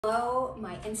Hello,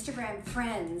 my Instagram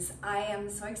friends. I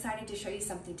am so excited to show you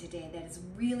something today that is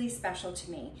really special to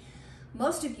me.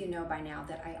 Most of you know by now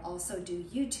that I also do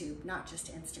YouTube, not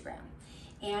just Instagram.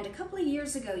 And a couple of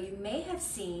years ago, you may have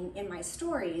seen in my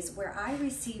stories where I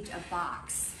received a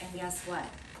box. And guess what?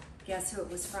 Guess who it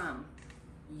was from?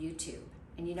 YouTube.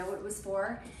 And you know what it was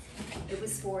for? It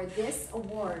was for this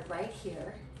award right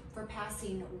here for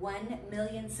passing 1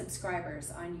 million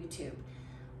subscribers on YouTube.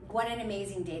 What an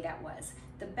amazing day that was.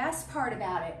 The best part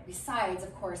about it, besides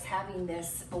of course having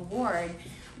this award,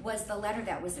 was the letter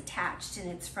that was attached,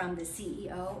 and it's from the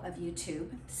CEO of YouTube,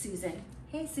 Susan.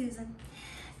 Hey Susan.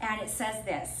 And it says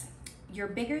this: you're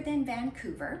bigger than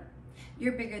Vancouver,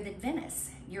 you're bigger than Venice,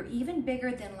 you're even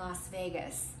bigger than Las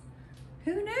Vegas.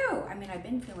 Who knew? I mean, I've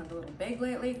been feeling a little big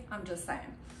lately, I'm just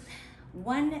saying.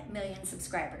 1 million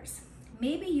subscribers.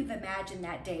 Maybe you've imagined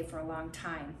that day for a long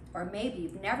time, or maybe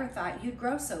you've never thought you'd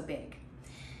grow so big.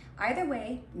 Either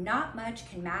way, not much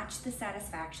can match the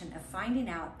satisfaction of finding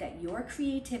out that your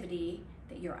creativity,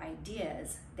 that your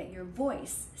ideas, that your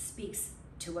voice speaks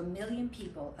to 1 million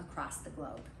people across the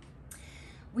globe.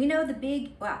 We know that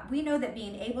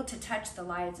being able to touch the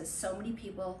lives of so many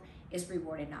people is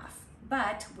reward enough,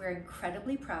 but we're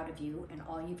incredibly proud of you and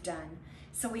all you've done.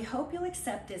 So we hope you'll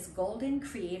accept this Golden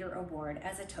Creator Award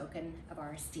as a token of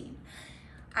our esteem.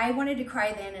 I wanted to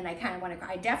cry then, and I kind of want to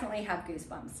cry. I definitely have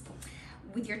goosebumps.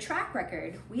 With your track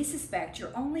record, we suspect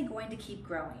you're only going to keep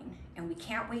growing, and we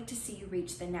can't wait to see you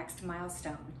reach the next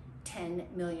milestone, 10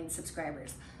 million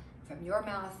subscribers. From your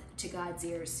mouth to God's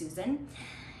ears, Susan.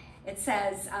 It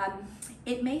says,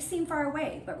 it may seem far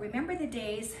away, but remember the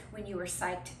days when you were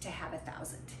psyched to have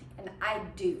 1,000. And I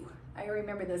do. I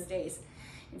remember those days.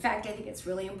 In fact, I think it's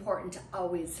really important to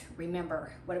always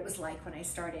remember what it was like when I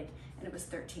started, and it was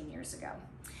 13 years ago.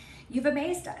 You've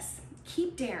amazed us.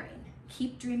 Keep daring,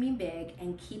 keep dreaming big,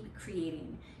 and keep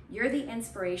creating. You're the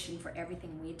inspiration for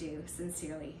everything we do.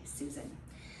 Sincerely, Susan.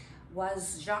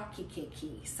 Was Jacques,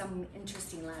 some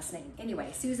interesting last name. Anyway,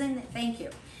 Susan, thank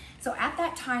you. So at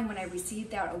that time when I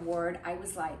received that award, I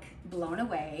was like blown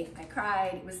away. I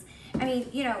cried. It was, I mean,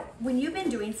 you know, when you've been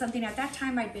doing something, at that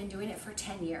time I'd been doing it for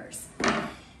 10 years.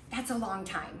 That's a long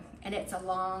time, and it's a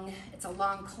long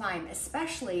climb,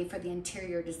 especially for the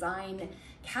interior design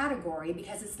category,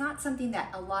 because it's not something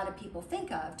that a lot of people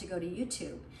think of to go to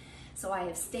YouTube. So I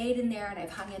have stayed in there and I've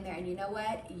hung in there, and you know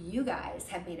what? You guys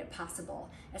have made it possible,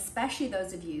 especially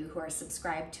those of you who are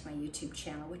subscribed to my YouTube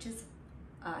channel, which is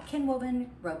Ken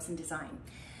Woven Robeson Design.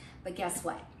 But guess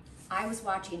what? I was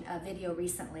watching a video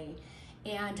recently,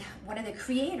 and one of the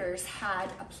creators had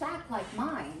a plaque like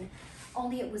mine,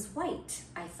 only it was white,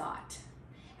 I thought.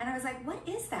 And I was like, what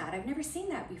is that? I've never seen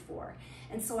that before.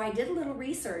 And so I did a little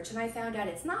research, and I found out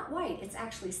it's not white, it's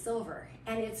actually silver.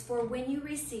 And it's for when you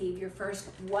receive your first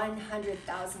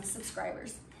 100,000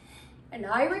 subscribers. And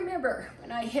I remember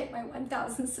when I hit my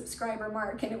 1,000 subscriber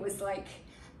mark, and it was like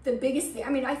the biggest thing. I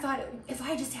mean, I thought if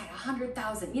I just had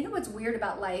 100,000, you know what's weird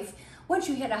about life? Once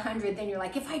you hit 100, then you're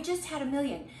like, if I just had 1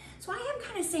 million. So I am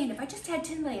kind of saying, if I just had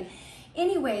 10 million.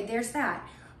 Anyway, there's that.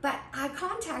 But I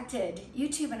contacted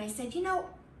YouTube and I said, you know,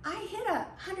 I hit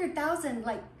 100,000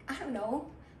 like, I don't know,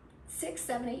 6,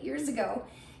 7, 8 years ago.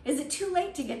 Is it too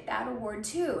late to get that award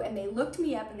too? And they looked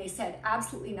me up and they said,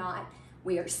 absolutely not.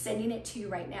 We are sending it to you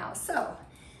right now. So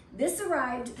this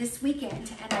arrived this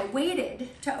weekend, and I waited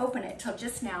to open it till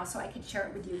just now so I could share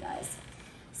it with you guys.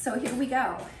 So here we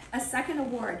go, a second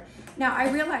award. Now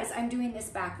I realize I'm doing this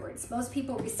backwards. Most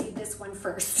people receive this one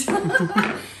first.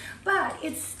 But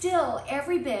it's still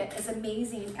every bit as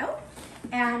amazing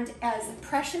and as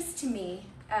precious to me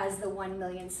as the 1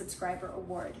 million subscriber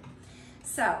award.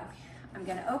 So I'm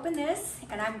gonna open this,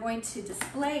 and I'm going to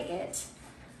display it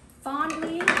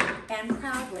fondly and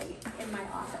proudly in my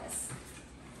office.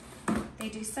 They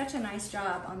do such a nice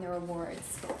job on their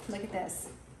awards. Look at this.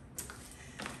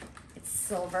 It's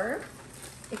silver.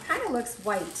 It kind of looks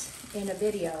white in a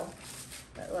video,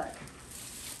 but look.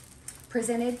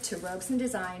 Presented to Robeson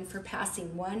Design for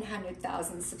passing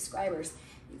 100,000 subscribers.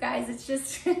 You guys, it's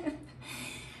just,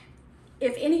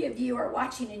 if any of you are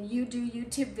watching and you do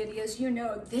YouTube videos, you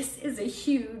know this is a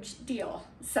huge deal.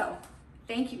 So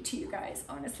thank you to you guys,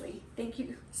 honestly. Thank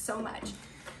you so much.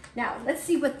 Now, let's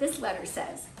see what this letter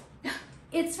says.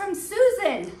 It's from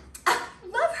Susan.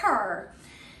 Love her.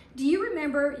 Do you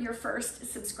remember your first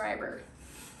subscriber?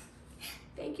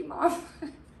 Thank you, Mom.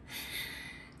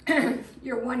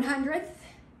 Your 100th,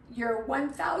 your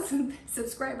 1,000th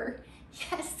subscriber.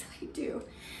 Yes, I do.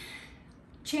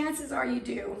 Chances are you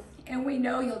do. And we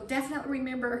know you'll definitely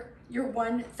remember your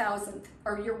 1,000th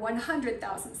or your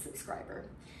 100,000th subscriber.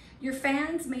 Your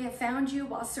fans may have found you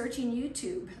while searching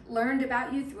YouTube, learned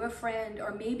about you through a friend,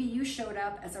 or maybe you showed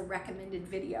up as a recommended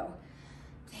video.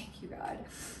 Thank you, God.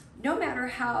 No matter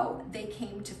how they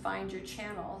came to find your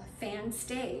channel, fans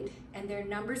stayed and their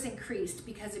numbers increased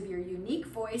because of your unique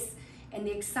voice and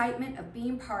the excitement of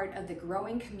being part of the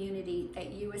growing community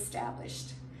that you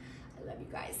established. I love you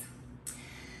guys.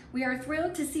 We are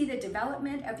thrilled to see the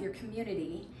development of your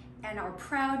community and are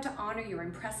proud to honor your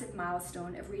impressive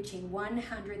milestone of reaching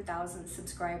 100,000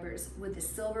 subscribers with the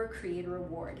Silver Creator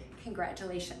Award.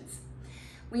 Congratulations.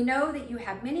 We know that you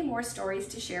have many more stories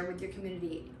to share with your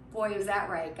community. Boy, is that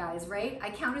right, guys, right? I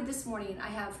counted this morning, I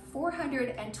have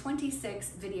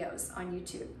 426 videos on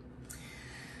YouTube.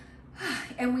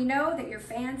 And we know that your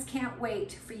fans can't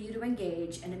wait for you to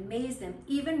engage and amaze them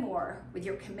even more with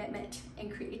your commitment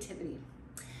and creativity.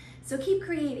 So keep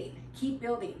creating, keep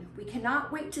building. We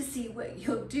cannot wait to see what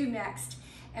you'll do next.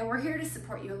 And we're here to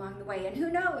support you along the way. And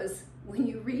who knows, when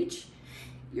you reach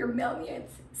your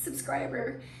millionth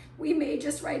subscriber, we may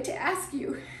just write to ask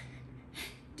you,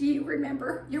 do you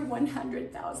remember your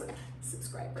 100,000th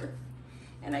subscriber?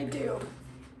 And I do.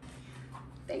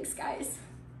 Thanks, guys.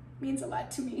 Means a lot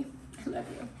to me. I love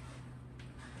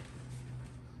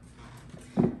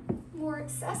you. More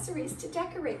accessories to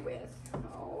decorate with.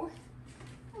 Oh,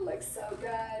 it looks so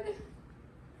good.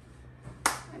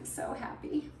 I'm so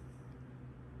happy.